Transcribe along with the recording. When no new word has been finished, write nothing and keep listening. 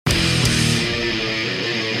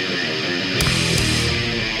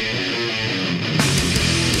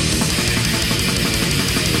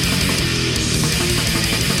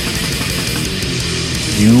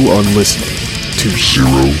are listening to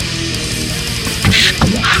Zero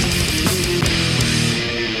Distortion.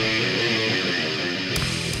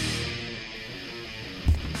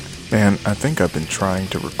 Man, I think I've been trying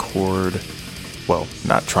to record, well,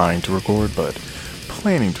 not trying to record, but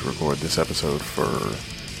planning to record this episode for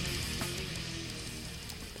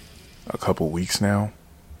a couple weeks now.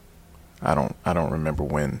 I don't remember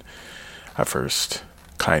when I first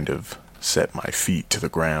kind of set my feet to the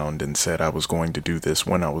ground and said I was going to do this,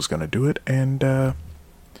 when I was going to do it, and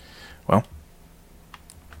well,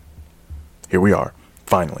 here we are,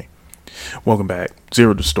 finally. Welcome back,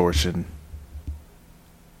 Zero Distortion.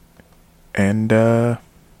 And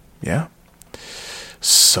yeah,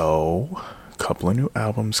 so a couple of new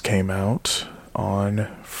albums came out on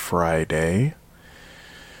Friday.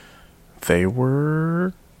 They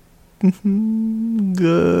were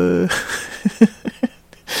good.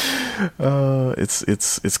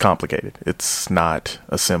 It's complicated. It's not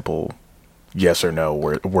a simple yes or no.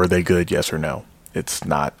 Were they good? Yes or no. It's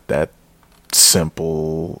not that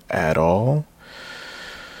simple at all.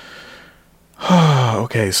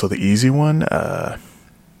 Okay, so the easy one,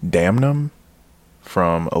 Damnum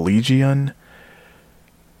from Allegion.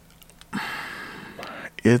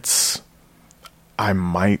 I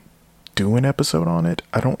might do an episode on it.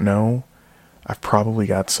 I don't know. I've probably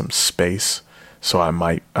got some space, so I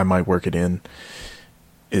might work it in.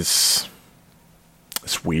 It's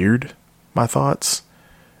weird, my thoughts.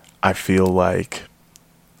 I feel like,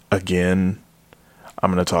 again,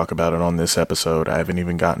 I'm going to talk about it on this episode. I haven't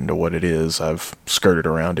even gotten to what it is. I've skirted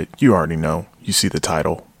around it. You already know. You see the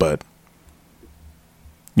title, but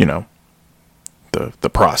you know, the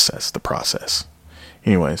process.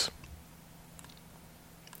 Anyways,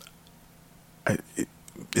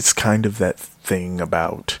 it's kind of that thing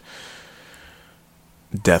about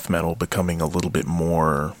death metal becoming a little bit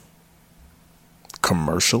more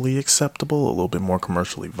commercially acceptable, a little bit more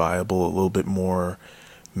commercially viable, a little bit more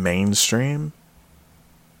mainstream.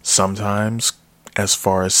 Sometimes, as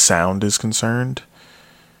far as sound is concerned.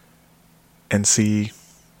 And see,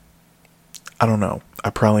 I don't know. I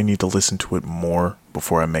probably need to listen to it more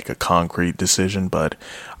before I make a concrete decision, but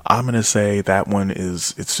I'm going to say that one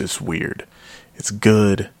it's just weird. It's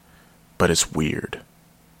good, but it's weird.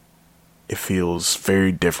 It feels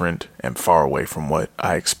very different and far away from what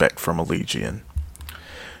I expect from Allegion.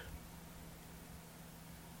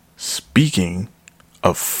 Speaking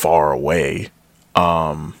of far away,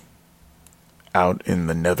 out in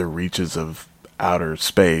the nether reaches of outer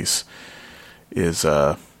space is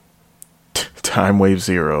Time Wave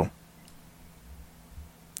Zero.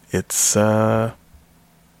 It's we're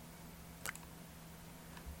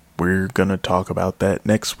gonna talk about that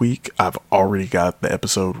next week. I've already got the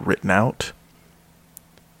episode written out.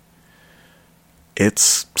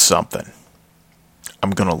 It's something.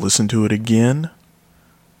 I'm gonna listen to it again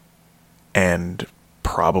and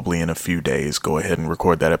probably in a few days go ahead and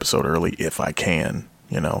record that episode early if I can.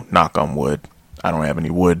 You know, knock on wood. I don't have any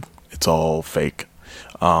wood. It's all fake.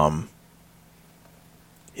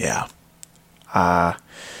 Yeah. I'm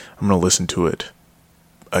gonna listen to it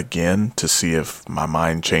again to see if my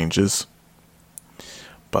mind changes.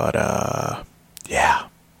 But yeah.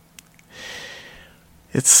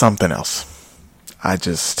 It's something else.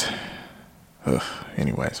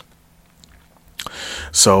 Anyways.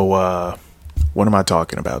 So what am I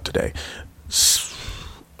talking about today?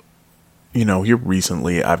 You know, here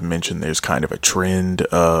recently I've mentioned there's kind of a trend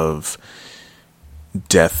of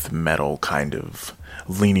death metal kind of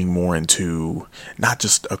leaning more into not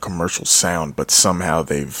just a commercial sound, but somehow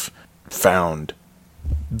they've found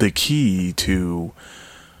the key to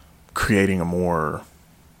creating a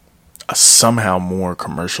somehow more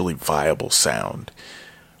commercially viable sound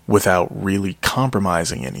without really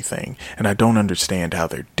compromising anything. And I don't understand how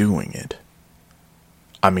they're doing it.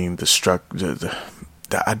 I mean,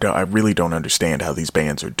 I really don't understand how these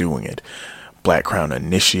bands are doing it. Black Crown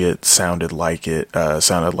Initiate sounded like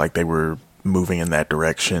they were moving in that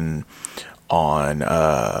direction on,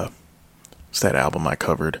 what's that album I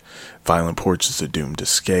covered? Violent Portraits of Doomed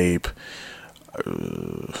Escape.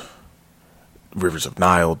 Rivers of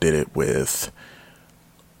Nile did it with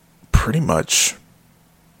pretty much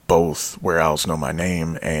both Where Owls Know My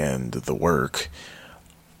Name and The Work.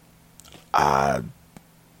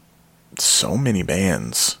 So many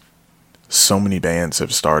bands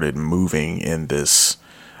have started moving in this,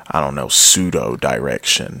 I don't know, pseudo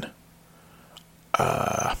direction.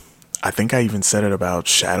 I think I even said it about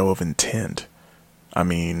Shadow of Intent. I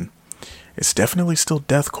mean, it's definitely still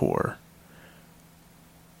deathcore.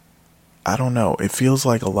 I don't know. It feels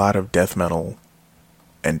like a lot of death metal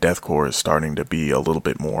and deathcore is starting to be a little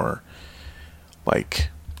bit more like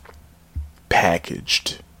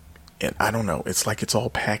packaged, and I don't know, it's like it's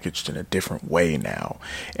all packaged in a different way now.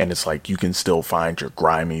 And it's like you can still find your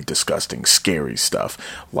grimy, disgusting, scary stuff,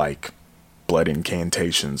 like Blood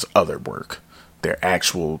Incantation's other work. Their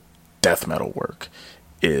actual death metal work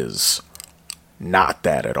is not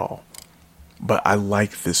that at all. But I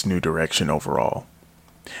like this new direction overall.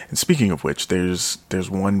 And speaking of which, there's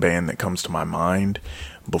one band that comes to my mind.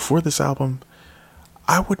 Before this album,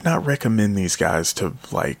 I would not recommend these guys to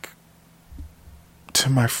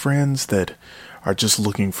my friends that are just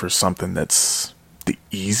looking for something that's the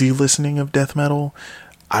easy listening of death metal.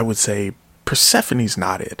 I would say Persephone's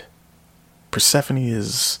not it. Persephone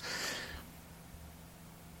is,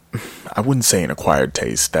 I wouldn't say an acquired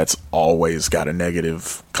taste. That's always got a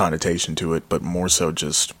negative connotation to it, but more so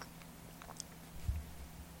just,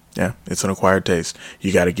 yeah, it's an acquired taste.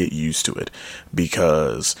 You got to get used to it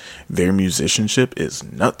because their musicianship is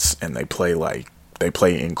nuts, and they play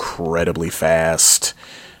incredibly fast,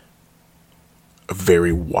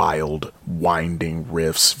 very wild, winding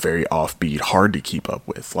riffs, very offbeat, hard to keep up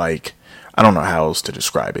with. Like, I don't know how else to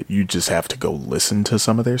describe it. You just have to go listen to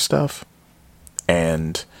some of their stuff,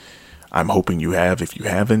 and I'm hoping you have. If you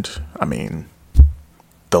haven't, I mean,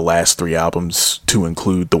 the last 3 albums, to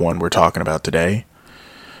include the one we're talking about today,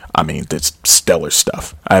 I mean, it's stellar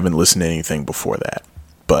stuff. I haven't listened to anything before that,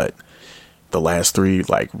 but the last 3,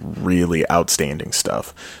 like, really outstanding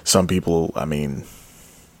stuff. Some people have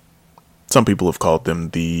called them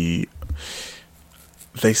they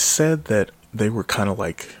said that they were kind of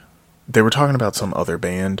like, they were talking about some other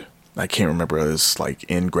band. I can't remember. It was like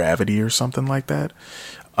In Gravity or something like that.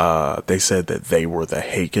 They said that they were the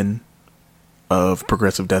Haken of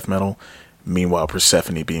progressive death metal. Meanwhile,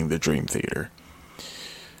 Persephone being the Dream Theater.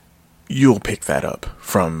 You'll pick that up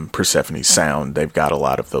from Persephone's sound. They've got a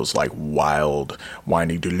lot of those like wild,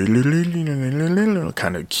 whiny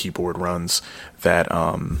kind of keyboard runs that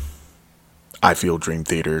I feel Dream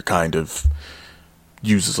Theater kind of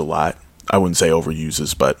uses a lot. I wouldn't say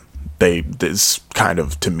overuses, but this kind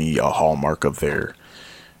of, to me, a hallmark of their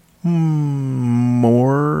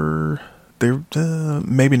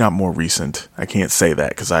maybe not more recent. I can't say that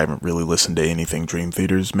because I haven't really listened to anything Dream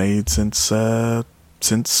Theater's made since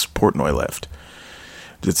Portnoy left.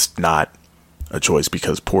 It's not a choice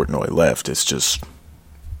because Portnoy left. It's just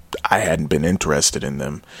I hadn't been interested in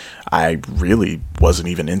them. I really wasn't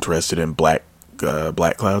even interested in Black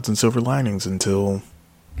Clouds and Silver Linings until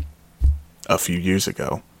a few years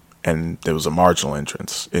ago, and there was a marginal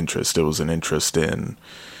interest. It was an interest in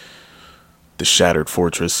the Shattered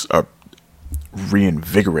Fortress, a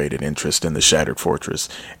reinvigorated interest in the Shattered Fortress,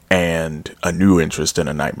 and a new interest in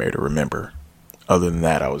A Nightmare to Remember. Other than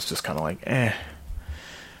that, I was just kind of like,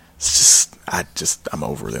 I'm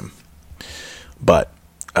over them. But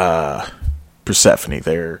Persephone,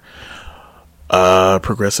 they're a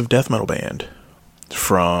progressive death metal band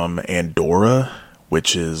from Andorra,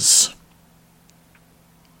 which is,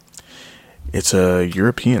 it's a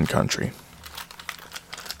European country.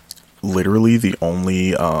 Literally the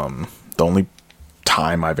only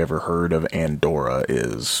time I've ever heard of Andorra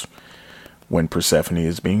is when Persephone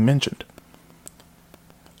is being mentioned.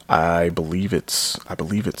 I believe it's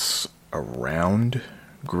around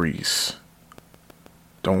Greece.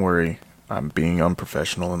 Don't worry, I'm being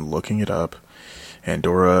unprofessional and looking it up.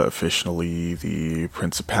 Andorra, officially the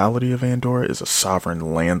Principality of Andorra, is a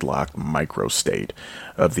sovereign landlocked microstate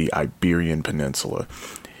of the Iberian Peninsula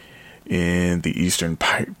in the eastern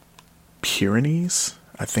Pyrenees.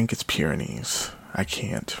 I think it's Pyrenees. I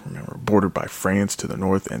can't remember. Bordered by France to the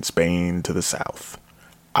north and Spain to the south.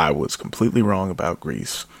 I was completely wrong about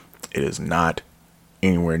Greece. It is not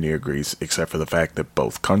anywhere near Greece, except for the fact that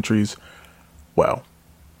both countries, well,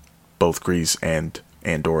 both Greece and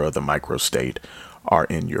Andorra, the microstate, are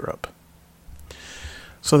in Europe.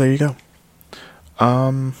 So there you go.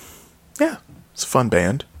 Yeah, it's a fun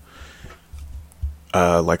band.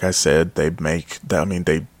 Like I said, they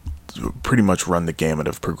pretty much run the gamut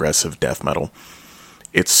of progressive death metal.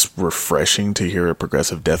 It's refreshing to hear a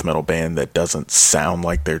progressive death metal band that doesn't sound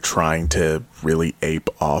like they're trying to really ape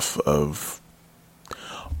off of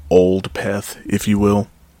Opeth, if you will.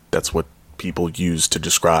 That's what people use to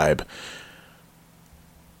describe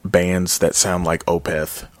bands that sound like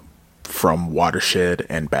Opeth from Watershed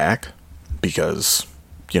and back, because,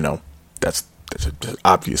 that's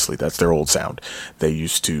obviously that's their old sound. They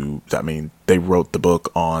wrote the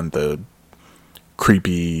book on the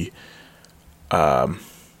creepy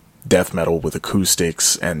death metal with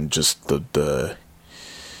acoustics and just the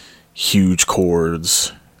huge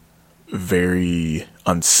chords, very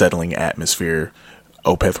unsettling atmosphere.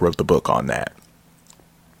 Opeth wrote the book on that.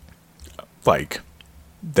 Like,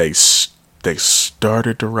 they they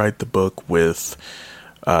started to write the book with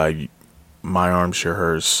My Arms Your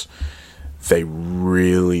Hearse. They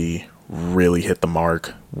really, really hit the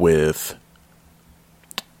mark with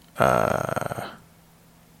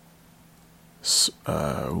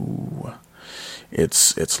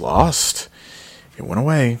it's lost. It went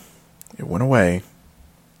away. It went away.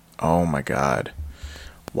 Oh my god.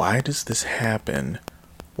 Why does this happen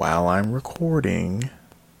while I'm recording?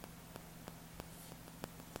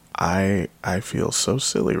 I feel so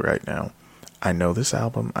silly right now. I know this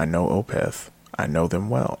album. I know Opeth. I know them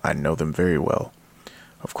well. I know them very well.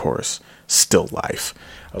 Of course, Still Life.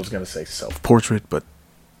 I was going to say Self-Portrait, but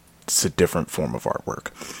it's a different form of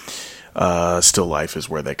artwork. Still Life is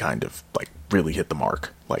where they kind of like really hit the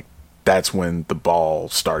mark. Like that's when the ball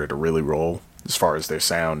started to really roll as far as their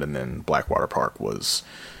sound, and then Blackwater Park was,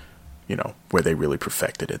 you know, where they really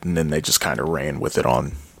perfected it, and then they just kind of ran with it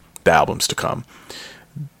on the albums to come,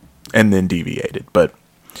 and then deviated. But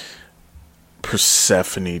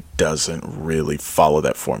Persephone doesn't really follow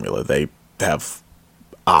that formula. They have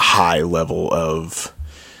a high level of,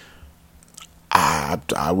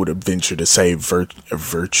 I would venture to say,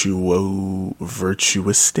 virtuoso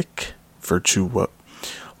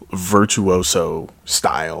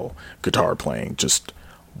style guitar playing, just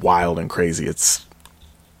wild and crazy. It's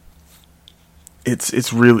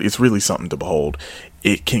really something to behold.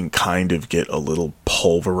 It can kind of get a little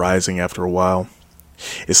pulverizing after a while.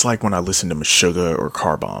 It's like when I listen to Meshuggah or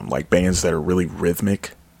Car Bomb, like bands that are really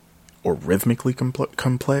rhythmic or rhythmically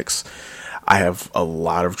complex. I have a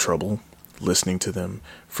lot of trouble listening to them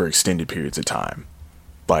for extended periods of time.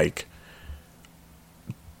 Like,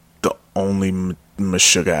 the only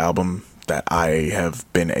Meshuggah album that I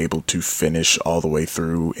have been able to finish all the way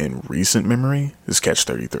through in recent memory is Catch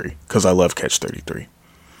 33, because I love Catch 33.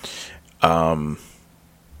 I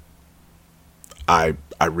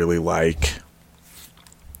really like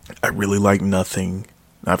Nothing.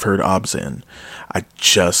 I've heard Obscene. I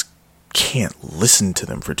just can't listen to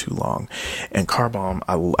them for too long. And Car Bomb,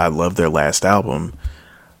 I love their last album.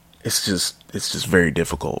 It's just very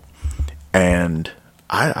difficult. And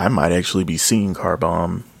I might actually be seeing Car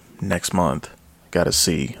Bomb next month. Gotta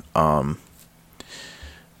see. They're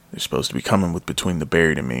supposed to be coming with Between the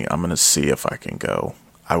Buried and Me. I'm gonna see if I can go.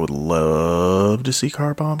 I would love to see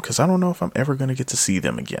Car Bomb, because I don't know if I'm ever gonna get to see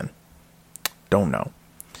them again. Don't know.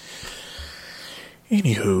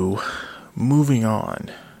 Anywho, moving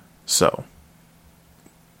on. So,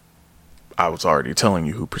 I was already telling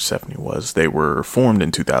you who Persephone was. They were formed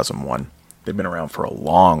in 2001. They've been around for a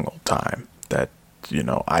long old time. That, you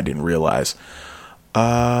know, I didn't realize.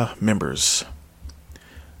 Members.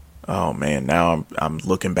 Oh man, now I'm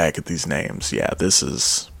looking back at these names. Yeah, this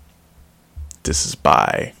is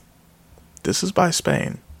by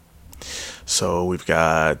Spain. So we've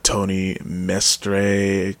got Tony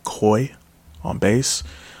Mestre Coy on bass,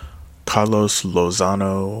 Carlos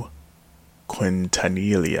Lozano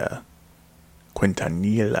Quintanilla.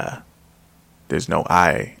 There's no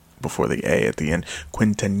I before the A at the end.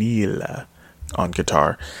 Quintanilla on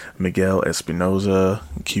guitar, Miguel Espinoza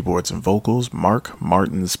keyboards and vocals, Mark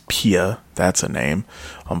Martins Pia, that's a name,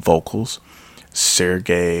 on vocals,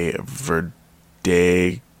 Sergey Verdeguer,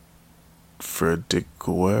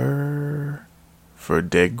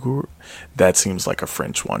 that seems like a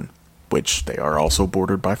French one, which they are also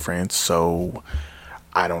bordered by France, so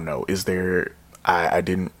I don't know. Is there, I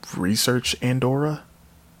didn't research Andorra.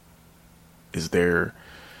 Do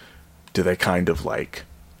they kind of like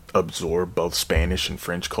absorb both Spanish and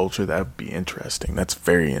French culture? That would be interesting. That's a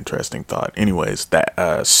very interesting thought. Anyways,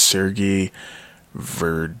 that Sergey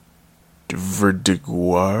Verdeguer,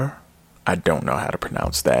 I don't know how to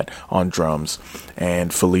pronounce that, on drums,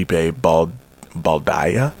 and Felipe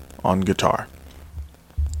Baldaya on guitar.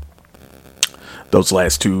 Those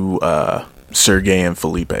last two, Sergey and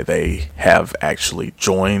Felipe, they have actually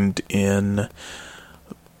joined in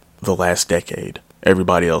the last decade.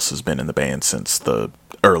 Everybody else has been in the band since the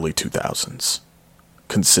early 2000s.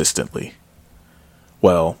 Consistently.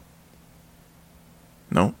 Well,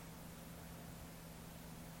 no.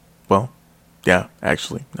 Well, yeah,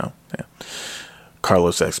 actually, no. Yeah.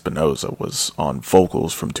 Carlos Espinoza was on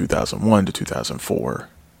vocals from 2001 to 2004.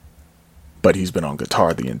 But he's been on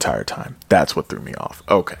guitar the entire time. That's what threw me off.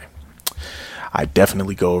 Okay. I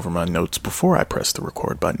definitely go over my notes before I press the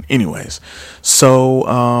record button. Anyways, so,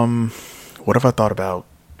 what have I thought about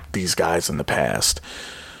these guys in the past?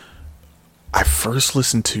 I first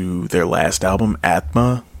listened to their last album,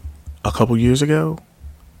 Atma, a couple years ago.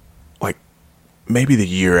 Like, maybe the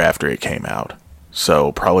year after it came out.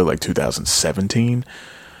 So, probably like 2017.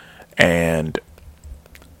 And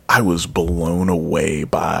I was blown away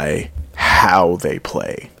by how they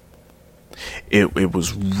play. It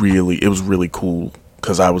was really cool,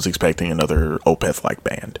 because I was expecting another Opeth like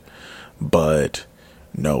band, but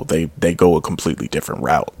no, they go a completely different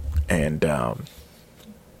route, and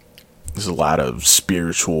there's a lot of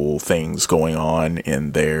spiritual things going on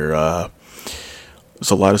in their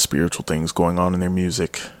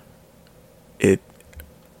music.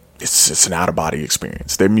 It's an out of body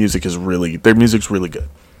experience. Their music's really good.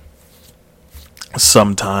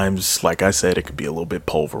 Sometimes, like I said, it could be a little bit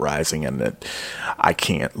pulverizing, and that I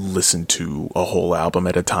can't listen to a whole album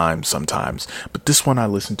at a time sometimes. But this one I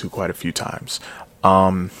listened to quite a few times.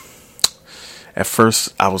 At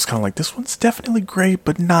first, I was kind of like, this one's definitely great,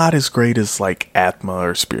 but not as great as like Atma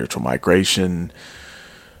or Spiritual Migration.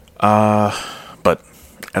 But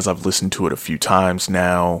as I've listened to it a few times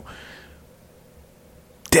now,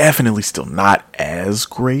 definitely still not as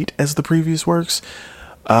great as the previous works.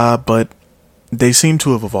 But they seem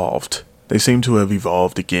to have evolved. They seem to have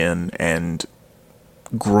evolved again and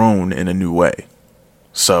grown in a new way.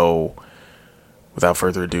 So, without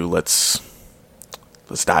further ado, let's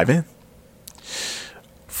dive in.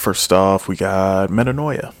 First off, we got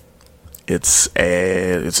Metanoia. It's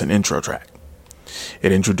an intro track.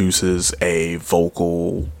 It introduces a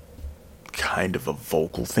vocal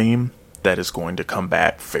theme that is going to come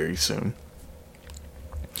back very soon.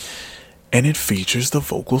 And it features the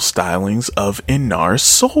vocal stylings of Einar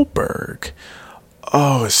Solberg.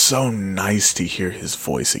 Oh, it's so nice to hear his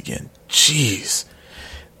voice again. Jeez.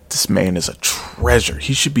 This man is a treasure.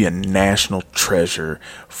 He should be a national treasure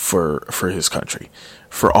for his country,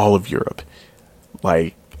 for all of Europe.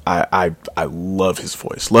 Like, I love his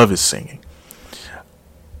voice, love his singing.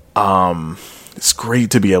 It's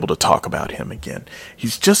great to be able to talk about him again.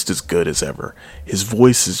 He's just as good as ever. His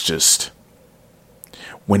voice is just,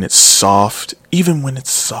 when it's soft,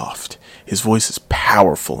 his voice is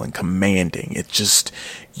powerful and commanding. It just,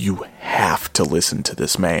 you have to listen to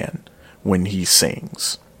this man when he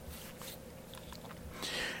sings.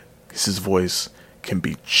 His voice can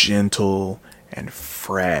be gentle and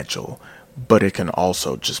fragile, but it can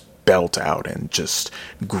also just belt out and just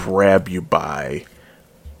grab you by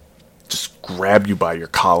your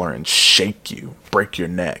collar and shake you, break your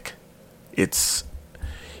neck. He's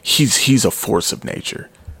a force of nature,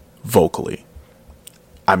 vocally.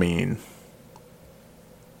 I mean,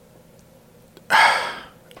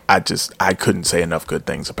 I couldn't say enough good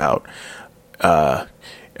things about Einar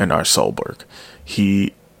Solberg.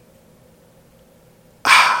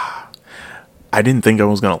 I didn't think I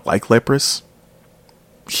was gonna like Leprous.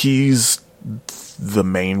 He's the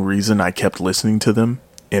main reason I kept listening to them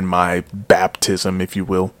in my baptism, if you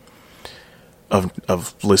will,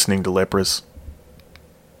 of listening to Leprous.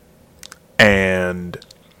 And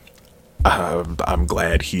I'm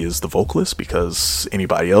glad he is the vocalist, because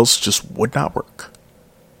anybody else just would not work.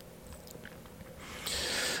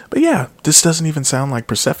 But yeah, this doesn't even sound like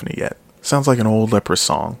Persephone yet. It sounds like an old Leprous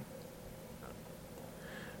song.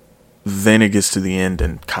 Then it gets to the end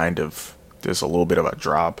and kind of, there's a little bit of a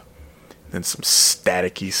drop, then some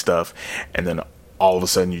staticky stuff, and then all of a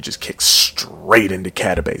sudden you just kick straight into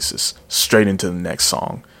Catabasis, straight into the next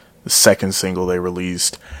song, the second single they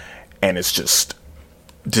released, and it's just,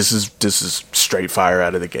 this is straight fire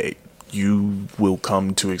out of the gate. You will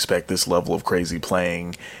come to expect this level of crazy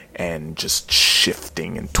playing and just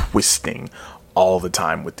shifting and twisting all the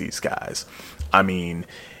time with these guys. I mean,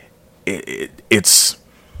 it's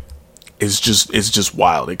just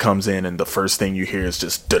wild. It comes in and the first thing you hear is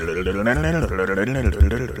just,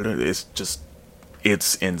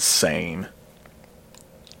 it's insane.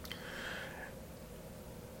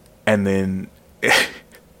 And then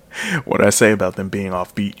what I say about them being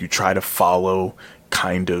offbeat, you try to follow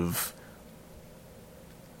kind of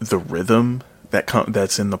the rhythm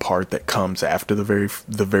that's in the part that comes after the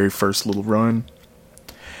very first little run,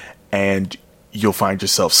 and you'll find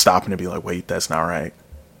yourself stopping and be like, wait, that's not right.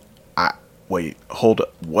 Wait, hold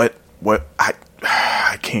up. What?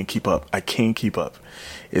 I can't keep up.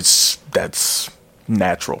 That's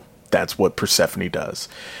natural. That's what Persephone does.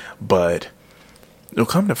 But you'll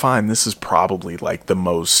come to find this is probably like the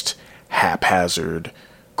most haphazard,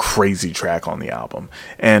 crazy track on the album.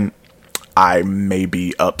 And I may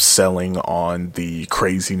be upselling on the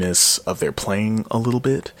craziness of their playing a little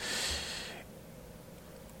bit.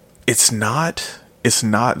 It's not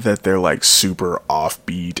that they're like super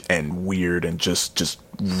offbeat and weird and just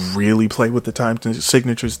really play with the time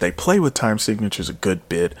signatures. They play with time signatures a good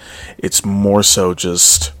bit. It's more so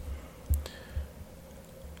just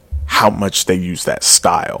how much they use that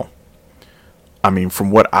style. I mean, from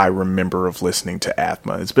what I remember of listening to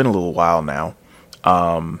Atma, it's been a little while now.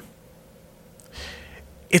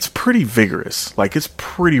 it's pretty vigorous. Like, it's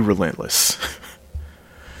pretty relentless.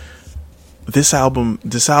 This album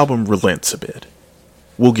relents a bit.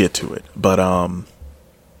 We'll get to it. But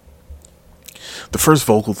the first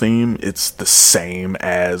vocal theme, it's the same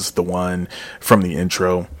as the one from the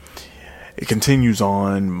intro. It continues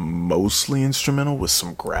on mostly instrumental with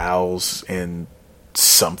some growls and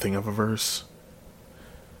something of a verse.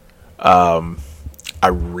 I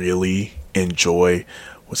really enjoy,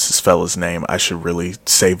 what's this fella's name? I should really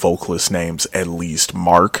say vocalist names at least.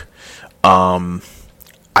 Mark.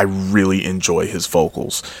 I really enjoy his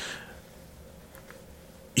vocals.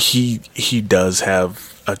 He does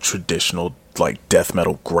have a traditional like death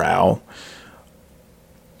metal growl,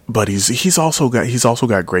 but he's also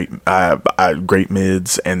got great great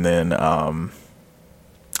mids, and then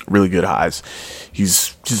really good highs.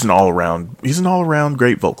 He's an all around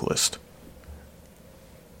great vocalist.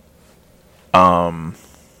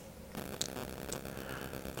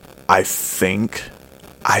 I think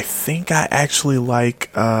I actually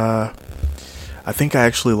like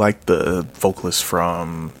the vocalist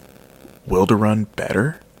from Wilderun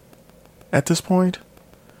better at this point.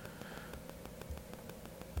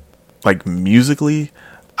 Like, musically,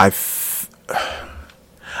 I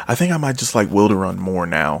think I might just like Wilderun more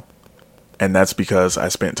now. And that's because I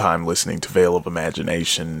spent time listening to Veil of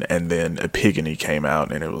Imagination, and then Epigony came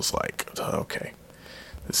out, and it was like, okay,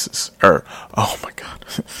 oh my god.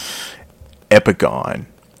 Epigon.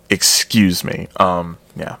 Excuse me.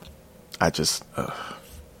 Yeah.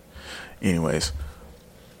 Anyways.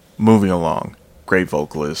 Moving along. Great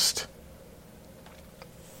vocalist.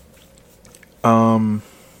 I've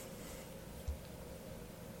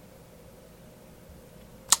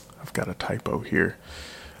got a typo here.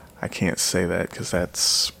 I can't say that because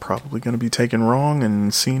that's probably going to be taken wrong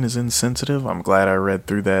and seen as insensitive. I'm glad I read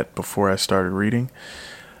through that before I started reading.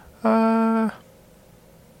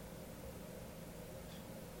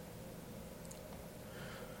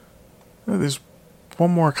 There's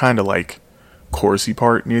one more kind of like chorusy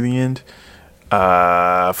part near the end,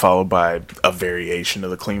 followed by a variation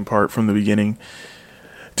of the clean part from the beginning.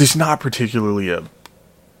 There's not particularly a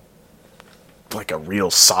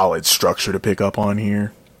real solid structure to pick up on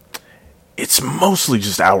here. It's mostly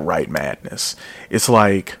just outright madness. It's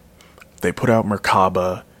like they put out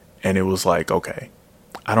Merkaba, and it was like, okay,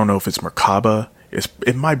 I don't know if it's Merkaba.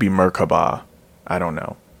 It might be Merkaba. I don't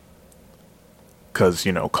know. Because,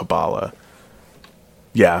 Kabbalah.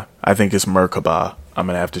 Yeah, I think it's Merkaba. I'm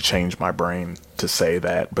going to have to change my brain to say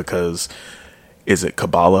that, because is it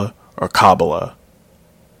Kabbalah or Kabbalah?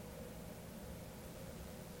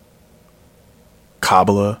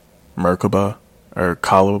 Kabbalah, Merkaba, or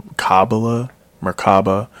Kabbalah,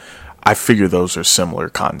 Merkaba. I figure those are similar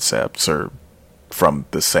concepts, or from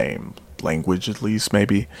the same language at least,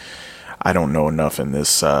 maybe. I don't know enough in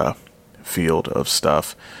this field of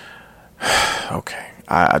stuff. Okay,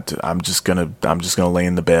 I'm just gonna lay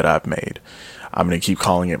in the bed I've made. I'm gonna keep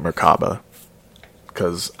calling it Merkaba,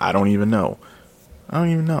 because I don't know.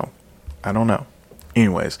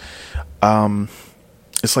 Anyways,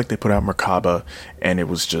 it's like they put out Merkaba, and it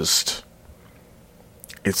was just,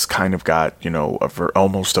 it's kind of got,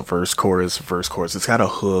 almost a verse chorus. It's got a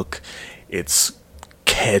hook. It's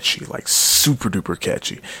catchy, like super duper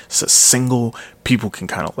catchy. It's a single. People can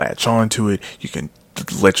kind of latch on to it. You can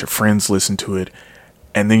let your friends listen to it,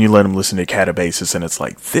 and then you let them listen to Catabasis, and it's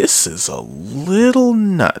like, this is a little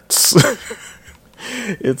nuts.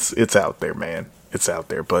 It's out there, man. It's out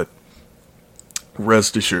there, but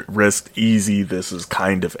rest assured, rest easy. This is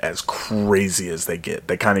kind of as crazy as they get.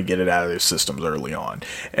 They kind of get it out of their systems early on,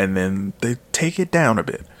 and then they take it down a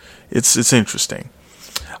bit. It's interesting.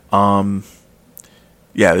 Yeah,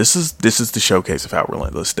 this is the showcase of how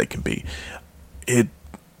relentless they can be. It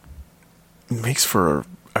makes for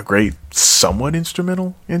a great, somewhat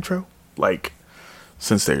instrumental intro. Like,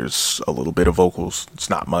 since there's a little bit of vocals, it's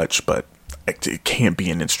not much, but it can't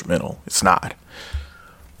be an instrumental. It's not.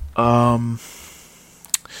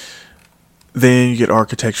 Then you get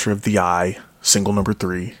Architecture of the Eye, single number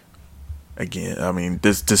 3. Again, I mean,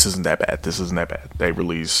 this isn't that bad. They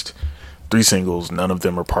released 3 singles. None of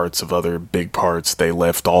them are parts of other big parts. They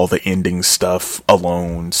left all the ending stuff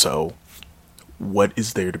alone. So, what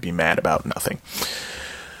is there to be mad about? Nothing.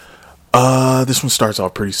 This one starts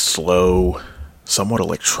off pretty slow, somewhat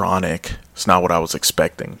electronic. It's not what I was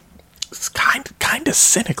expecting. It's kind of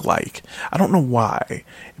Cynic-like. I don't know why,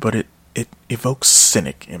 but it evokes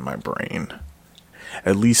Cynic in my brain.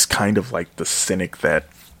 At least kind of like the Cynic that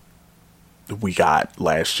we got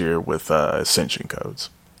last year with Ascension Codes.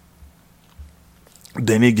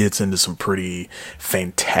 Then it gets into some pretty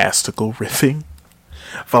fantastical riffing,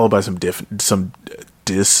 followed by some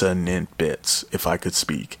dissonant bits, if I could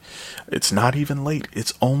speak. It's not even late.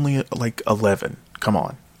 It's only like 11. Come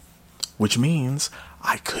on. Which means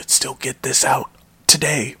I could still get this out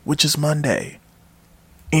today, which is Monday.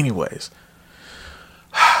 Anyways,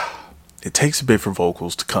 it takes a bit for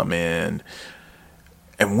vocals to come in,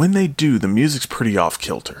 and when they do, the music's pretty off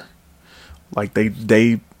kilter. Like they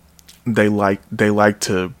like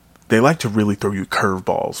to really throw you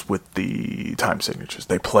curveballs with the time signatures.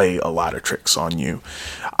 They play a lot of tricks on you.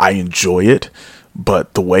 I enjoy it,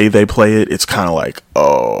 but the way they play it, it's kind of like,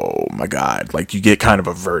 oh my god, like you get kind of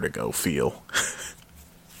a vertigo feel.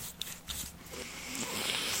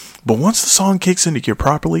 But once the song kicks into gear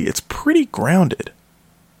properly, it's pretty grounded.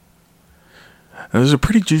 And there's a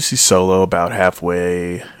pretty juicy solo about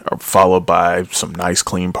halfway, followed by some nice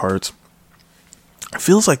clean parts. It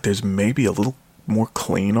feels like there's maybe a little more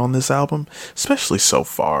clean on this album, especially so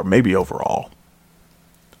far, maybe overall.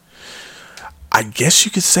 I guess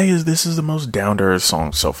you could say this is the most down-to-earth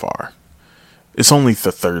song so far. It's only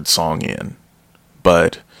the third song in,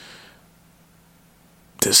 but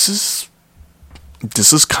this is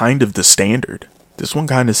kind of the standard. This one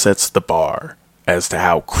kind of sets the bar as to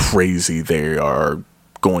how crazy they are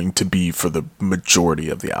going to be for the majority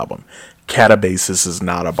of the album. Catabasis is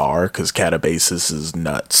not a bar, because Catabasis is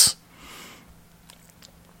nuts.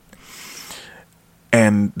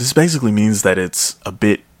 And this basically means that it's a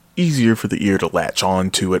bit easier for the ear to latch on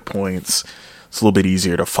to at points. It's a little bit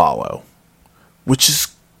easier to follow, which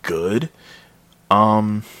is good.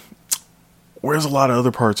 Whereas a lot of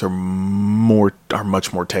other parts are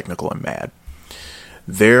much more technical and mad.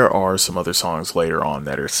 There are some other songs later on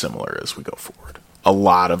that are similar as we go forward. A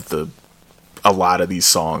lot of these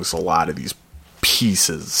songs, a lot of these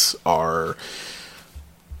pieces are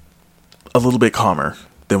a little bit calmer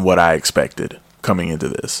than what I expected coming into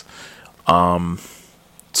this.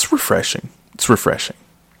 It's refreshing.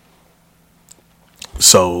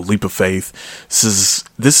 So, Leap of Faith.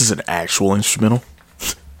 This is an actual instrumental.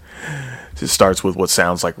 It starts with what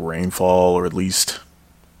sounds like rainfall, or at least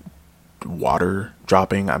water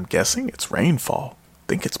dropping. I'm guessing it's rainfall. I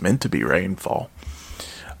think it's meant to be rainfall.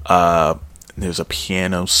 There's a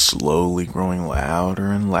piano slowly growing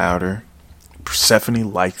louder and louder.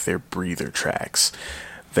 Persephone like their breather tracks.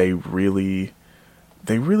 They really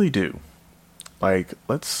do. Like,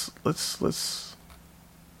 let's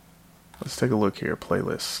take a look here.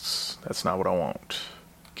 Playlists. That's not what I want.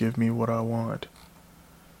 Give me what I want.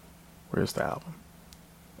 Where's the album?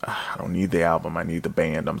 I don't need the album. I need the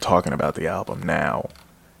band. I'm talking about the album now.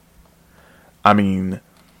 I mean,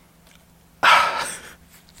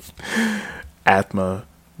 Atma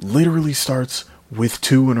literally starts with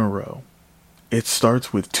 2 in a row. It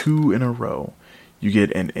starts with 2 in a row. You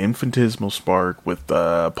get an infinitesimal spark with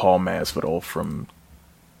Paul Masvidal from,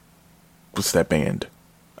 what's that band?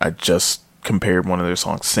 I just compared one of their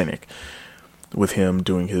songs, Cynic, with him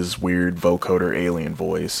doing his weird vocoder alien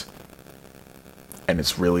voice. And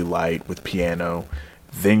it's really light with piano.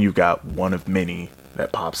 Then you got One of Many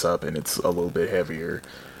that pops up, and it's a little bit heavier.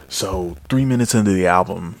 So 3 minutes into the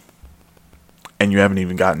album, and you haven't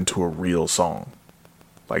even gotten to a real song.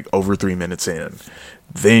 Like over 3 minutes in.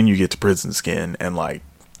 Then you get to Prison Skin, and like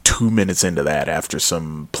 2 minutes into that, after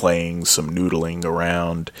some playing, some noodling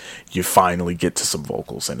around, you finally get to some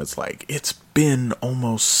vocals, and it's like, it's been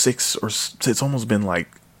almost been like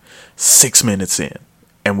 6 minutes in,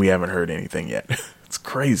 and we haven't heard anything yet. It's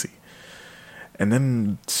crazy. And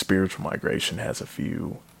then Spiritual Migration has a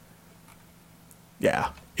few.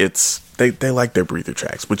 Yeah, they like their breather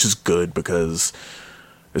tracks, which is good, because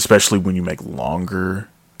especially when you make longer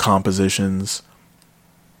compositions,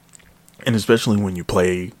 and especially when you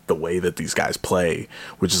play the way that these guys play,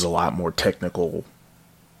 which is a lot more technical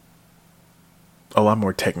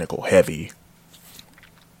heavy.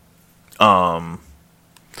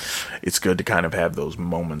 It's good to kind of have those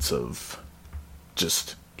moments of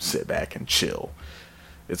just sit back and chill.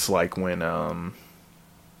 It's like when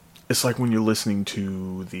you're listening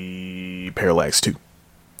to the Parallax 2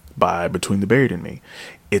 by Between the Buried and Me.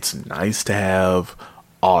 It's nice to have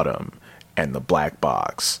Autumn and the Black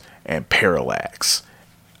Box and Parallax.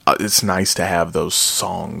 It's nice to have those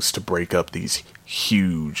songs to break up these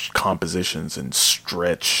huge compositions and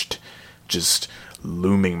stretched, just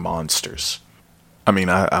looming monsters. I mean,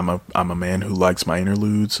 I'm a man who likes my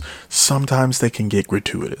interludes. Sometimes they can get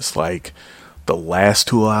gratuitous. Like the last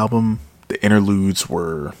Tool album, the interludes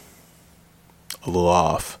were a little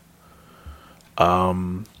off.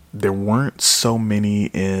 There weren't so many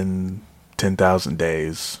in 10,000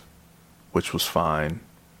 Days, which was fine.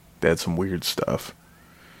 They had some weird stuff.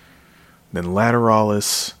 Then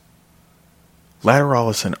Lateralis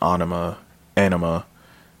and Anima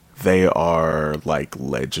they are like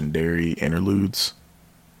legendary interludes.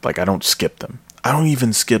 Like, I don't skip them. I don't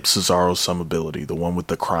even skip Cesaro's Some Ability, the one with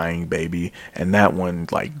the crying baby, and that one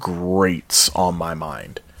like grates on my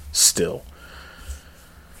mind still.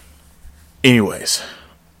 Anyways,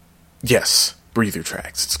 yes, breather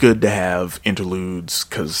tracks. It's good to have interludes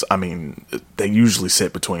because, I mean, they usually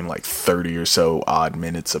sit between like 30 or so odd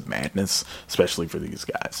minutes of madness, especially for these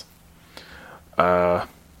guys. The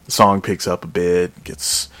song picks up a bit,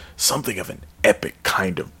 gets something of an epic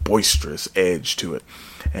kind of boisterous edge to it,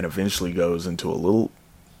 and eventually goes into a little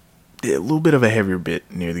bit of a heavier bit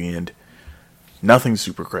near the end. Nothing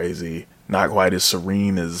super crazy, not quite as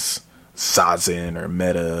serene as Zazen or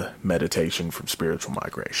meditation from Spiritual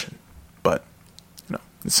Migration, but you know,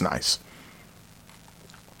 it's nice.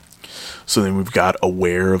 So then we've got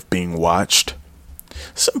Aware of Being Watched.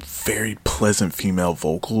 Some very pleasant female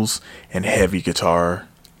vocals and heavy guitar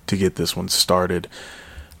to get this one started.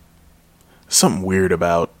 Something weird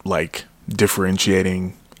about like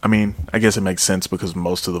differentiating. I mean, I guess it makes sense because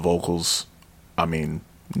most of the vocals, 98%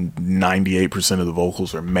 of the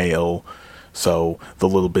vocals are male. So the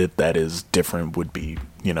little bit that is different would be,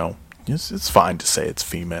 you know, it's fine to say it's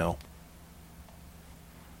female.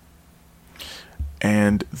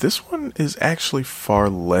 And this one is actually far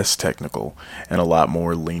less technical and a lot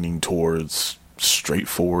more leaning towards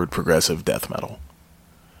straightforward progressive death metal.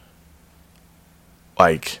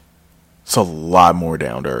 Like, it's a lot more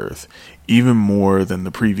down to earth, even more than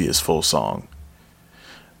the previous full song.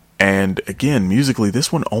 And again, musically,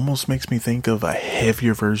 this one almost makes me think of a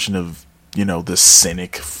heavier version of, you know, the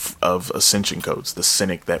Cynic of Ascension Codes, the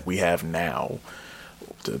Cynic that we have now,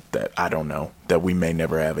 that I don't know, that we may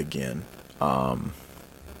never have again. Who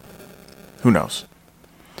knows?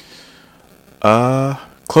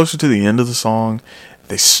 Closer to the end of the song,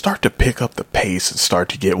 they start to pick up the pace and start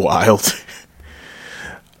to get wild.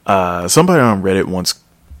 Somebody on Reddit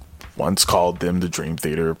once called them the Dream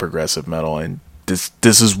Theater of progressive metal, and this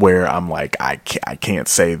is where I'm like, I can't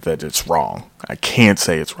say that it's wrong. I can't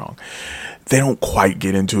say it's wrong. They don't quite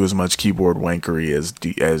get into as much keyboard wankery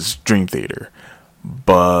as Dream Theater,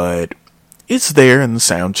 but it's there and the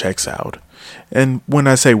sound checks out. And when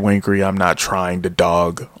I say wankery, I'm not trying to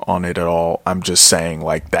dog on it at all. I'm just saying,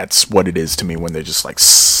 like, that's what it is to me when they're just like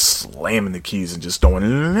slamming the keys and just doing.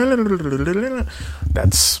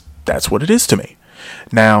 That's what it is to me.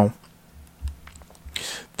 Now,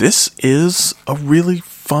 this is a really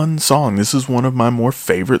fun song. This is one of my more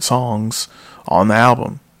favorite songs on the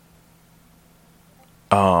album.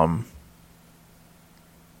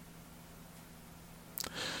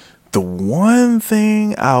 The one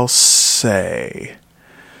thing I'll say,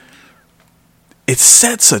 it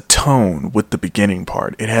sets a tone with the beginning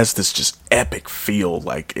part. It has this just epic feel,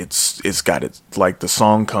 like it's got it, like the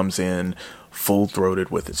song comes in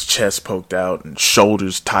full-throated with its chest poked out and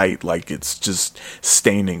shoulders tight, like it's just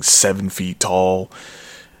standing 7 feet tall.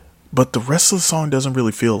 But the rest of the song doesn't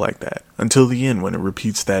really feel like that until the end, when it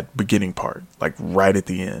repeats that beginning part, like right at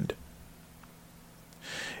the end.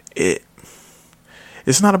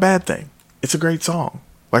 It's not a bad thing. It's a great song.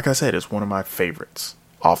 Like I said, it's one of my favorites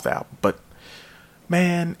off the album. But,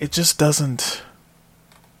 man, it just doesn't.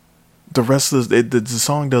 The rest of the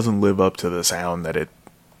song doesn't live up to the sound that it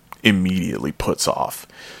immediately puts off,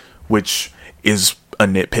 which is a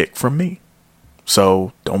nitpick from me.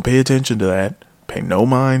 So, don't pay attention to that. Pay no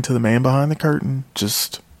mind to the man behind the curtain.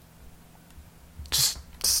 Just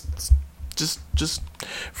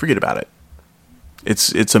forget about it.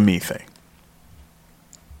 It's a me thing.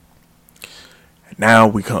 Now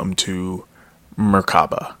we come to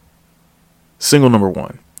Merkaba, single number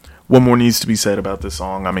 1. What more needs to be said about this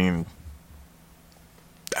song? I mean,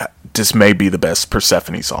 this may be the best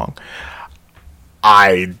Persephone song.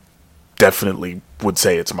 I definitely would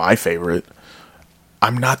say it's my favorite.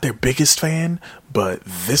 I'm not their biggest fan, but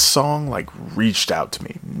this song, like, reached out to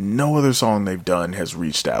me. No other song they've done has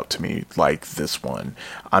reached out to me like this one.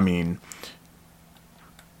 I mean,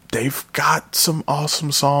 they've got some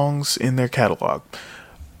awesome songs in their catalog.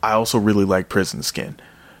 I also really like Prison Skin.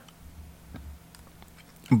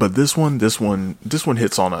 But this one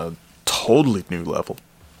hits on a totally new level.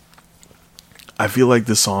 I feel like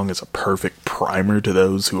this song is a perfect primer to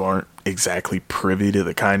those who aren't exactly privy to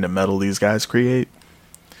the kind of metal these guys create.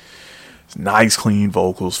 It's nice, clean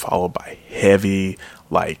vocals followed by heavy,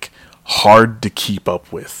 like, hard to keep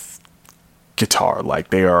up with guitar.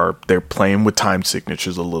 Like, they're playing with time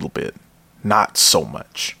signatures a little bit, not so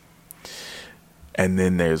much. And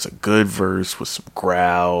then there's a good verse with some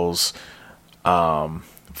growls,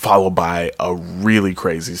 followed by a really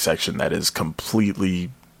crazy section that is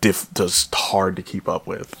completely just hard to keep up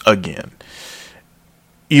with. Again,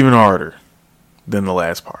 even harder than the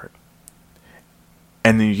last part.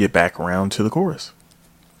 And then you get back around to the chorus.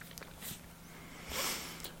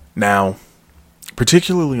 Now,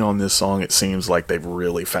 particularly on this song, it seems like they've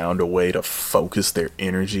really found a way to focus their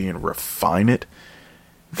energy and refine it.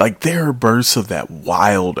 Like, there are bursts of that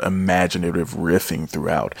wild, imaginative riffing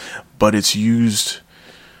throughout, but it's used...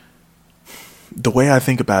 The way I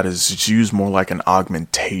think about it is it's used more like an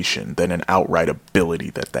augmentation than an outright ability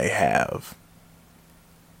that they have.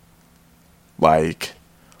 Like,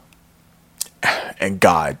 and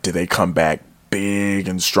God, do they come back big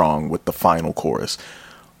and strong with the final chorus.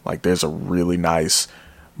 Like, there's a really nice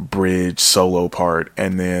bridge solo part,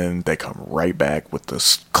 and then they come right back with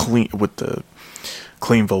the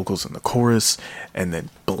clean vocals in the chorus, and then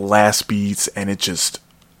blast beats, and it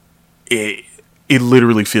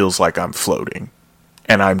literally feels like I'm floating,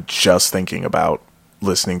 and I'm just thinking about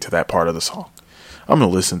listening to that part of the song. I'm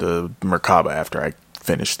gonna listen to Merkaba after I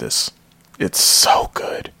finish this. It's so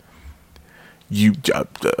good. You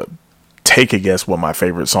take a guess what my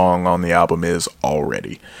favorite song on the album is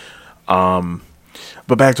already. But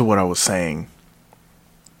back to what I was saying.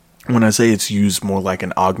 When I say it's used more like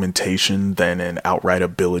an augmentation than an outright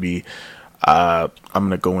ability, I'm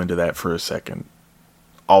gonna go into that for a second.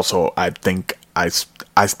 Also, I think I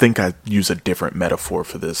use a different metaphor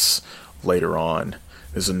for this later on.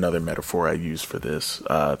 There's another metaphor I use for this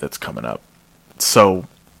that's coming up. So,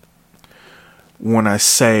 when I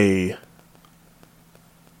say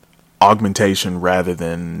augmentation rather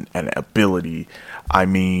than an ability, I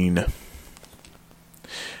mean,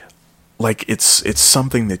 like, it's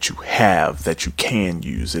something that you have, that you can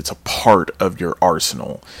use. It's a part of your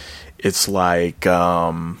arsenal. It's like,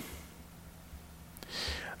 I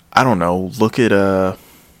don't know, look at, I'm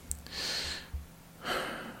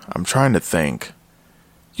trying to think.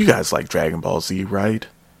 You guys like Dragon Ball Z, right?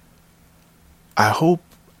 I hope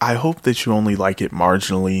that you only like it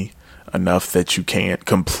marginally enough that you can't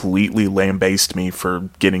completely lambaste me for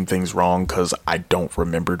getting things wrong, because I don't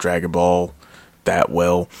remember Dragon Ball that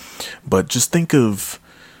well. But just think of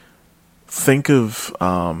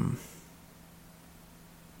Goku.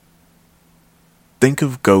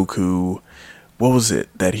 What was it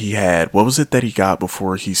that he had? What was it that he got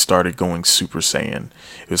before he started going Super Saiyan?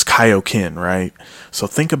 It was Kaioken, right? So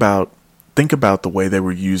think about the way they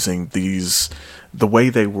were using these, the way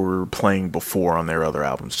they were playing before on their other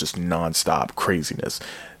albums, just nonstop craziness.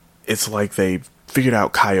 It's like they figured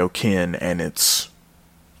out Kaioken, and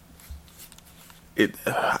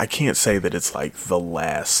I can't say that it's like the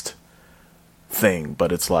last thing,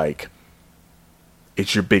 but it's like,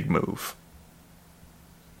 it's your big move.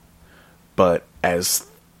 But as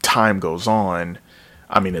time goes on,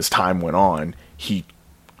 as time went on, he,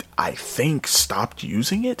 I think, stopped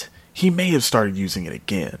using it. He may have started using it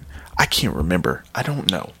again. I can't remember. I don't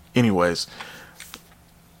know. Anyways,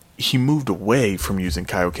 he moved away from using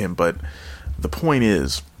Kaioken, but the point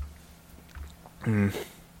is,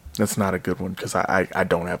 that's not a good one, because I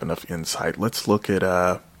don't have enough insight. Let's look at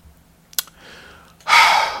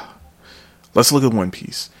One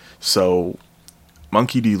Piece. So,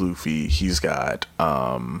 Monkey D. Luffy, he's got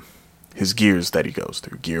his gears that he goes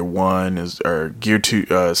through. Gear 1 is, or Gear 2,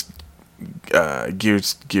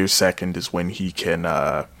 gear second is when he can,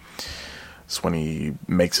 it's when he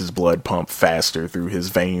makes his blood pump faster through his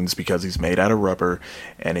veins because he's made out of rubber,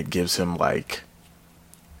 and it gives him like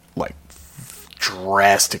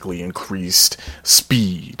drastically increased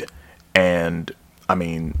speed. And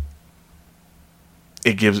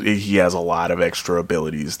he has a lot of extra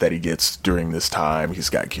abilities that he gets during this time. He's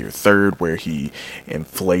got Gear 3rd, where he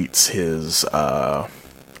inflates his,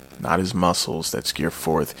 not his muscles, that's Gear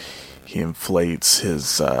 4th. He inflates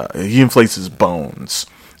his bones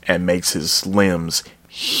and makes his limbs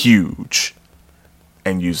huge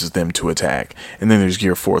and uses them to attack. And then there's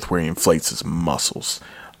Gear 4th, where he inflates his muscles.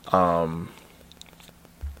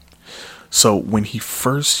 So when he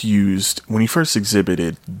first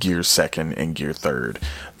exhibited Gear 2nd and Gear 3rd,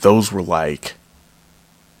 those were like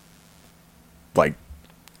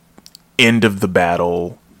end of the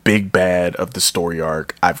battle, big bad of the story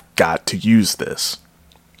arc. I've got to use this.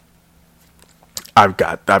 I've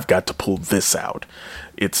got to pull this out.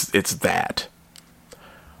 It's that.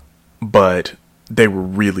 But they were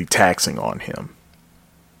really taxing on him.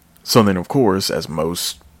 So then, of course, as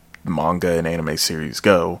most manga and anime series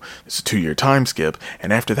go, it's a 2-year time skip,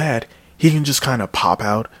 and after that, he can just kind of pop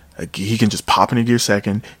out. He can just pop into Gear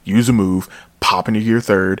 2nd, use a move, pop into Gear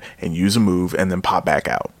 3rd, and use a move, and then pop back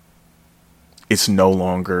out. It's no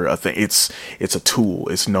longer a thing. It's a tool.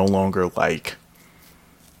 It's no longer like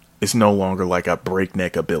a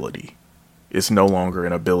breakneck ability. It's no longer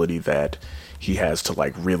an ability that he has to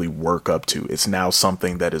like really work up to. It's now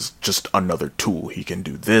something that is just another tool. He can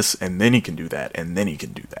do this, and then he can do that, and then he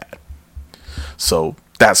can do that. So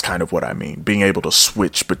that's kind of what I mean. Being able to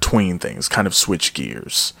switch between things, kind of switch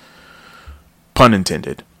gears. Pun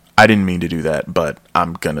intended. I didn't mean to do that, but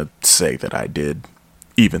I'm gonna say that I did,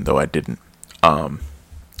 even though I didn't.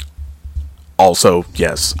 Also,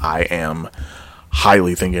 yes, I am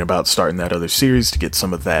highly thinking about starting that other series to get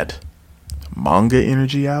some of that manga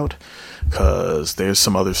energy out, because there's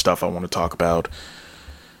some other stuff I want to talk about.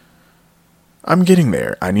 I'm getting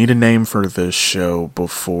there. I need a name for this show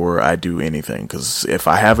before I do anything, because if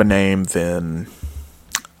I have a name, then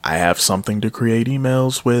I have something to create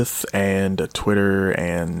emails with, and a Twitter,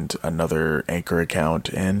 and another Anchor account,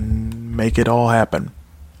 and make it all happen.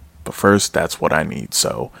 But first, that's what I need,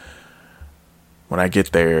 so when I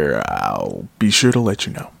get there, I'll be sure to let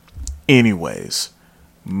you know. Anyways,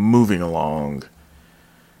 moving along,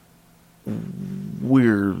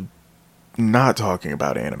 we're not talking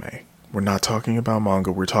about anime. We're not talking about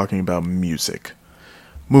manga. We're talking about music.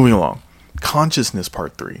 Moving along. Consciousness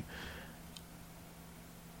Part 3.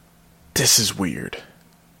 This is weird.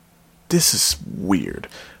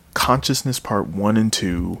 Consciousness Part 1 and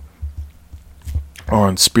 2 are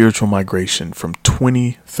on Spiritual Migration from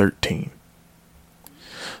 2013.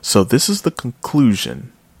 So this is the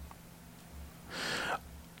conclusion.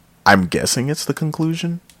 I'm guessing it's the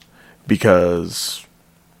conclusion, because,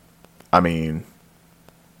 I mean,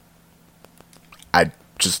 I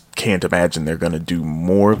just can't imagine they're going to do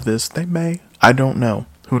more of this. They may. I don't know.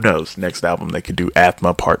 Who knows? Next album they could do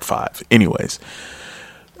Athma Part 5. Anyways,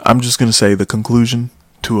 I'm just going to say the conclusion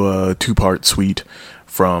to a 2-part suite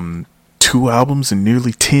from 2 albums and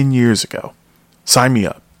nearly 10 years ago. Sign me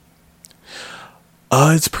up.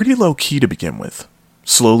 It's pretty low key to begin with.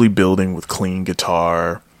 Slowly building with clean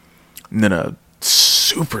guitar, and then a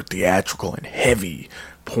super theatrical and heavy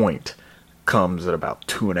point comes at about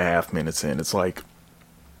 2.5 minutes in. It's like,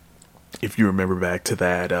 if you remember back to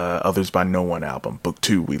that Others by No One album, Book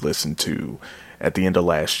 2, we listened to at the end of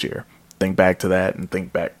last year. Think back to that, and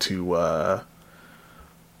think back to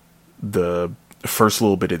the first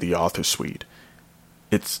little bit of the Author Suite.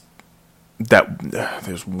 It's that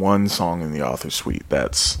there's one song in the Author Suite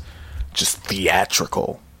that's just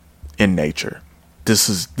theatrical in nature. This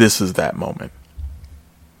is that moment.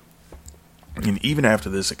 And even after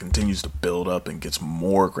this, it continues to build up and gets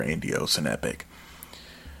more grandiose and epic.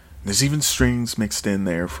 There's even strings mixed in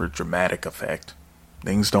there for dramatic effect.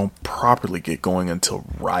 Things don't properly get going until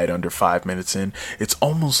right under 5 minutes in. It's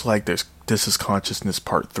almost like this is Consciousness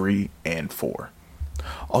Part 3 and 4.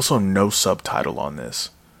 Also, no subtitle on this.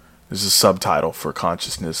 There's a subtitle for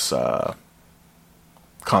Consciousness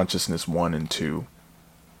 1 and 2.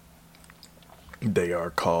 They are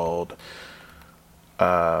called,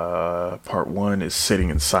 Part 1 is Sitting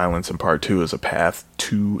in Silence, and Part 2 is A Path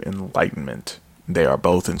to Enlightenment. They are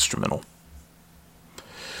both instrumental.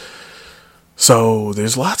 So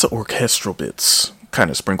there's lots of orchestral bits kind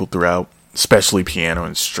of sprinkled throughout, especially piano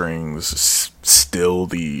and strings. Still,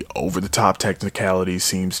 the over-the-top technicality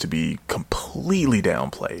seems to be completely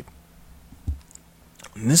downplayed.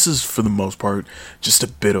 And this is, for the most part, just a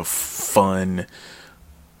bit of fun,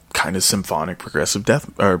 kind of symphonic progressive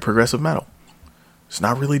metal. It's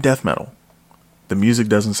not really death metal. The music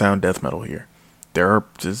doesn't sound death metal here.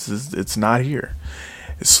 It's not here.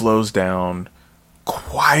 It slows down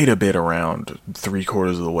quite a bit around 3/4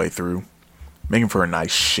 of the way through, making for a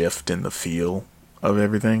nice shift in the feel of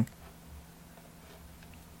everything.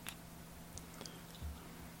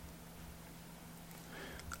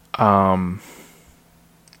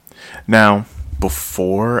 Now,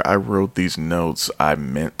 before I wrote these notes, I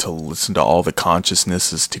meant to listen to all the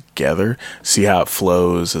consciousnesses together, see how it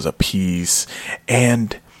flows as a piece,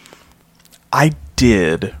 and I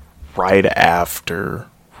did right after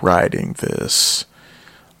writing this.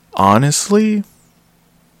 Honestly,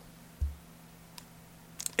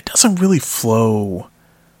 it doesn't really flow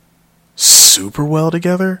super well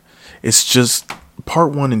together. It's just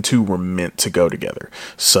Part 1 and 2 were meant to go together,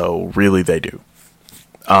 so really they do.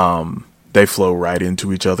 They flow right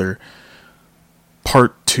into each other.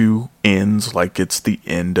 Part 2 ends like it's the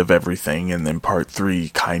end of everything, and then Part 3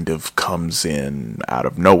 kind of comes in out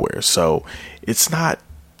of nowhere, so it's not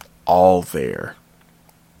all there.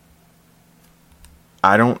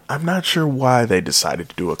 I'm not sure why they decided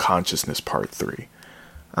to do a Consciousness Part 3.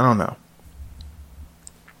 I don't know.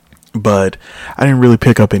 But I didn't really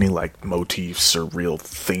pick up any like motifs or real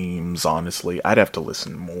themes, honestly. I'd have to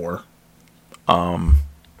listen more.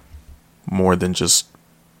 More than just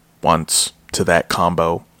once to that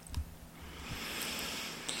combo.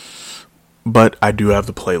 but I do have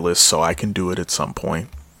the playlist, so I can do it at some point.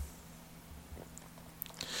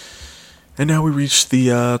 And now we reach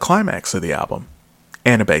the climax of the album,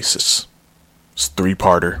 Anabasis. It's a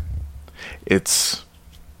 3-parter.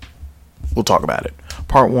 We'll talk about it.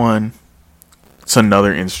 Part 1, it's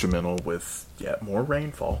another instrumental with yet more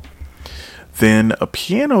rainfall. Then a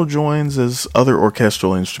piano joins as other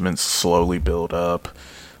orchestral instruments slowly build up.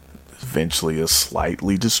 Eventually a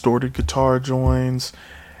slightly distorted guitar joins.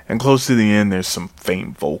 And close to the end there's some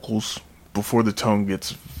faint vocals before the tone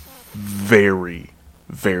gets very,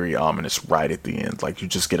 very ominous right at the end. Like you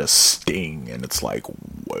just get a sting and it's like,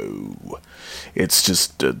 whoa. It's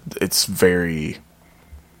just, it's very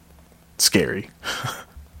scary.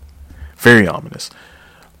 Very ominous.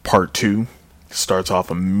 Part 2 starts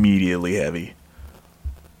off immediately heavy.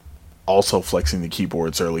 Also flexing the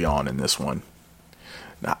keyboards early on in this one.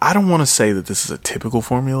 Now, I don't want to say that this is a typical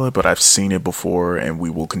formula, but I've seen it before and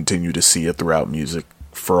we will continue to see it throughout music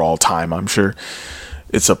for all time, I'm sure.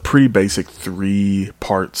 It's a pretty basic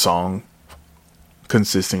 3-part song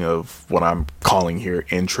consisting of what I'm calling here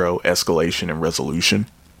intro, escalation, and resolution.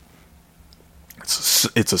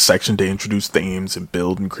 It's a section to introduce themes and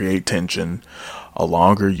build and create tension. A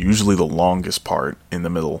longer, usually the longest part in the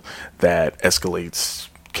middle that escalates,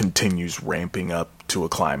 continues ramping up to a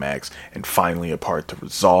climax, and finally a part to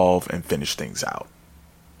resolve and finish things out.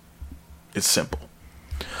 It's simple.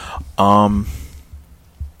 I'm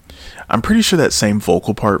pretty sure that same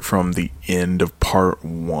vocal part from the end of part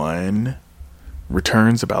 1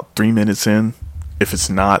 returns about 3 minutes in. If it's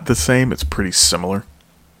not the same, it's pretty similar.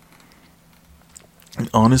 And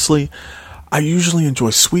honestly, I usually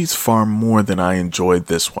enjoy Sweets far more than I enjoyed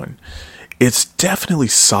this one. It's definitely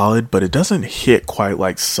solid, but it doesn't hit quite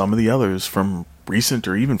like some of the others from recent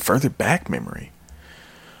or even further back memory.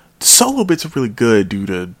 The solo bits are really good due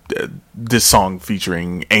to this song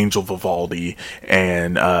featuring Angel Vivaldi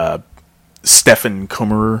and Stefan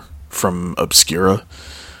Kummerer from Obscura.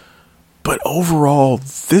 But overall,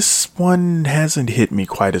 this one hasn't hit me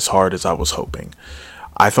quite as hard as I was hoping.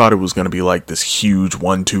 I thought it was going to be like this huge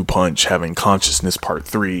 1-2 punch having Consciousness Part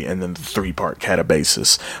 3 and then the 3-part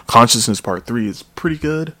Catabasis. Consciousness Part 3 is pretty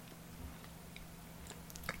good.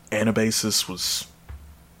 Anabasis was,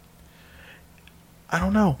 I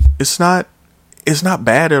don't know. It's not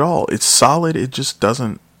bad at all. It's solid. It just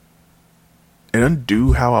doesn't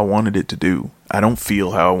do how I wanted it to do. I don't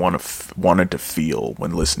feel how I wanted to feel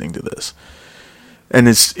when listening to this. And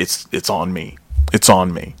it's on me. It's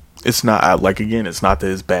on me. It's not, like, again, it's not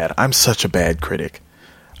that it's bad. I'm such a bad critic.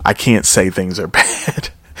 I can't say things are bad.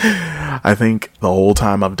 I think the whole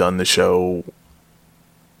time I've done the show,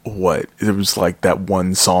 it was like that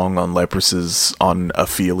one song on Leprous' on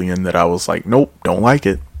Aphelion that I was like, nope, don't like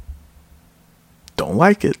it. Don't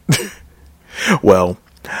like it. Well,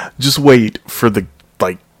 just wait for the,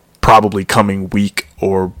 probably coming week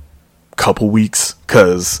or couple weeks,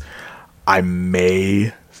 because I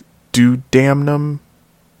may do Damnum.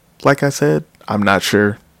 Like I said, I'm not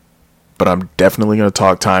sure, but I'm definitely going to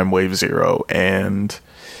talk Time Wave Zero, and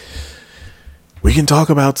we can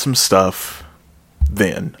talk about some stuff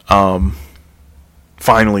then.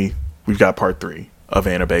 Finally, we've got part 3 of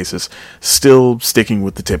Anabasis, still sticking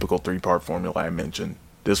with the typical 3-part formula I mentioned.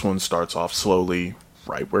 This one starts off slowly,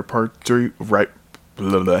 right where part 2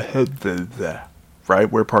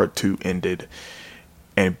 ended,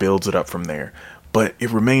 and builds it up from there. But it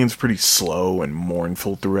remains pretty slow and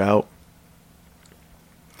mournful throughout.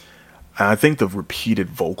 I think the repeated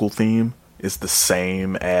vocal theme is the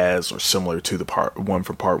same as or similar to the part 1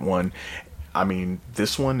 from part 1. I mean,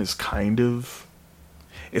 this one is it's kind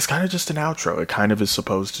of just an outro. It kind of is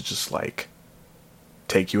supposed to just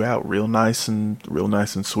take you out real nice and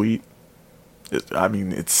sweet.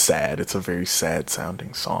 It's sad. It's a very sad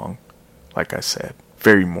sounding song. Like I said,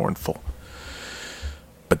 very mournful.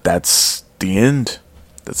 But that's the end.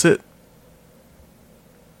 That's it.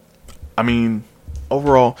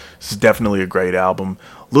 Overall, this is definitely a great album.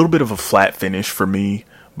 A little bit of a flat finish for me,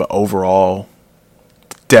 but overall,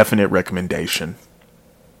 definite recommendation.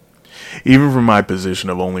 Even from my position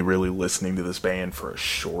of only really listening to this band for a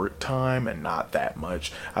short time and not that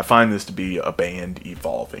much, I find this to be a band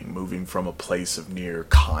evolving, moving from a place of near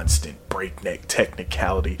constant breakneck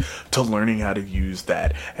technicality to learning how to use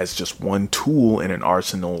that as just one tool in an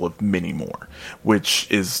arsenal of many more, which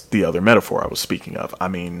is the other metaphor I was speaking of.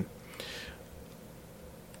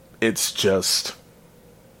 It's just,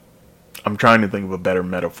 I'm trying to think of a better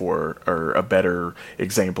metaphor or a better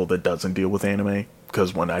example that doesn't deal with anime.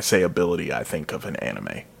 Because when I say ability, I think of an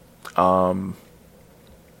anime. What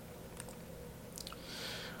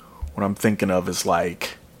I'm thinking of is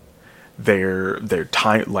their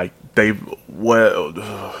time, they've,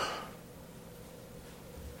 well,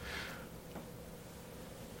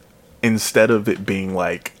 instead of it being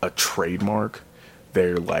like a trademark,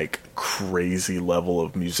 their like crazy level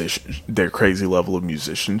of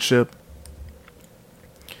musicianship.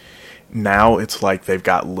 Now it's like they've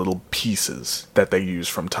got little pieces that they use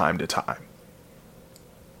from time to time.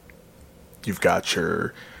 You've got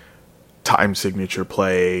your time signature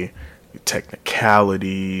play, your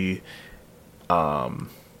technicality.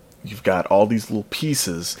 You've got all these little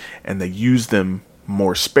pieces, and they use them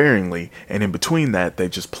more sparingly. And in between that, they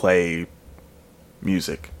just play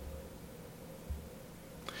music.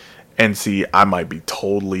 And see, I might be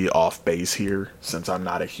totally off base here since I'm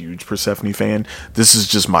not a huge Persephone fan. This is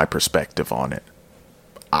just my perspective on it.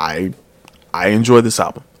 I enjoy this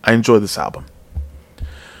album.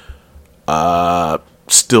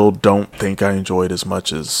 Still don't think I enjoyed as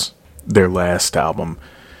much as their last album,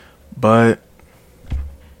 but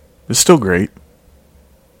it's still great.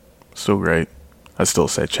 I still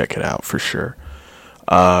say check it out for sure.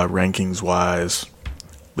 Rankings wise,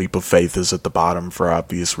 Leap of Faith is at the bottom for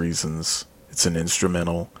obvious reasons. It's an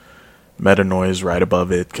instrumental. Metanoia is right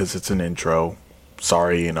above it because it's an intro.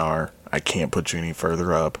 Sorry, A&R, I can't put you any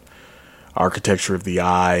further up. Architecture of the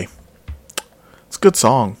Eye, it's a good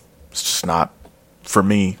song. It's just not for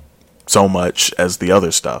me so much as the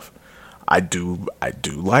other stuff. I do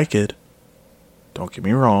like it. Don't get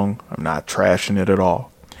me wrong. I'm not trashing it at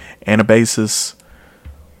all. Anabasis,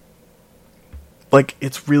 like,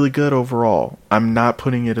 it's really good overall. I'm not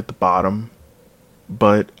putting it at the bottom,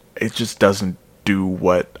 but it just doesn't do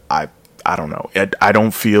what I don't know. I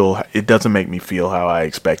don't feel, it doesn't make me feel how I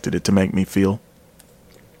expected it to make me feel.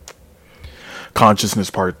 Consciousness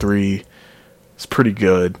Part 3 is pretty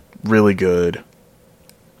good. Really good.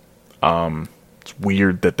 It's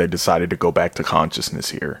weird that they decided to go back to Consciousness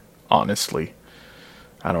here, honestly.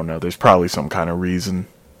 I don't know. There's probably some kind of reason.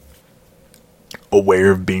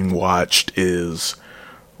 Aware of Being Watched is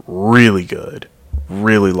really good.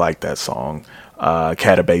 Really like that song.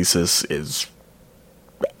 Catabasis is,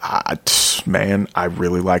 man, I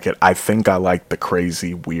really like it. I think I like the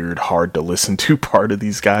crazy, weird, hard to listen to part of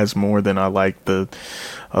these guys more than I like the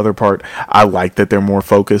other part. I like that they're more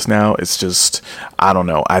focused now. It's just, I don't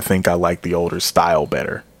know. I think I like the older style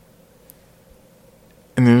better.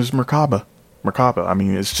 And there's Merkaba. I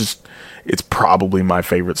mean, it's probably my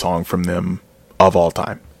favorite song from them of all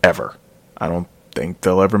time, ever. I don't think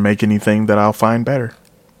they'll ever make anything that I'll find better.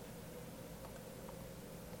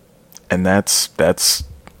 And that's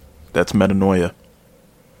Metanoia.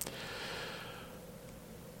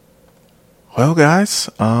 Well, guys,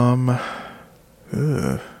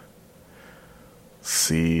 let's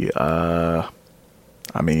see, I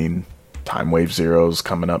mean, Time Wave Zero's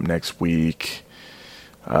coming up next week.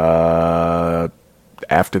 After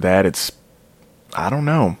that, it's, I don't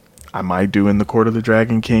know. I might do In the Court of the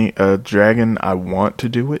Dragon. I want to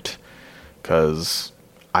do it because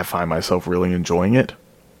I find myself really enjoying it.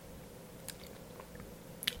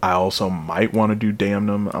 I also might want to do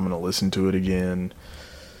Damnum. I'm going to listen to it again.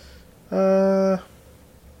 I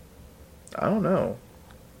don't know.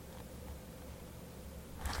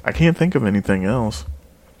 I can't think of anything else.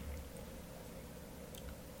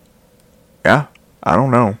 Yeah, I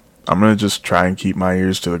don't know. I'm going to just try and keep my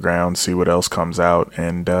ears to the ground, see what else comes out,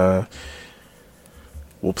 and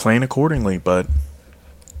we'll plan accordingly. But,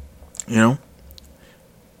 you know,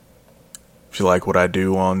 if you like what I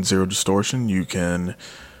do on Zero Distortion, you can...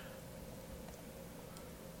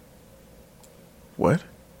 What?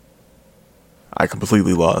 I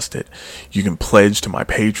completely lost it. You can pledge to my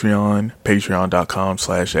Patreon,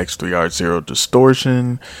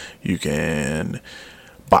 patreon.com/x3r0distortion. You can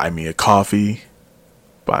buy me a coffee,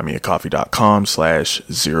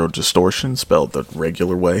 buymeacoffee.com/0distortion, spelled the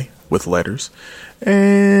regular way with letters.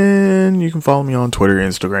 And you can follow me on Twitter,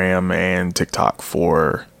 Instagram, and TikTok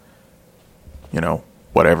for, you know,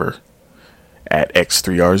 whatever, at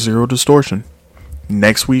x3r0distortion.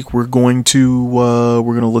 Next week we're going to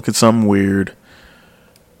look at something weird.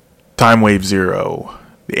 Time Wave Zero,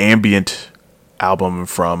 the ambient album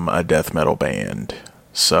from a death metal band.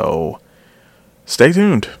 So stay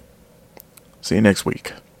tuned. See you next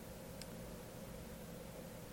week.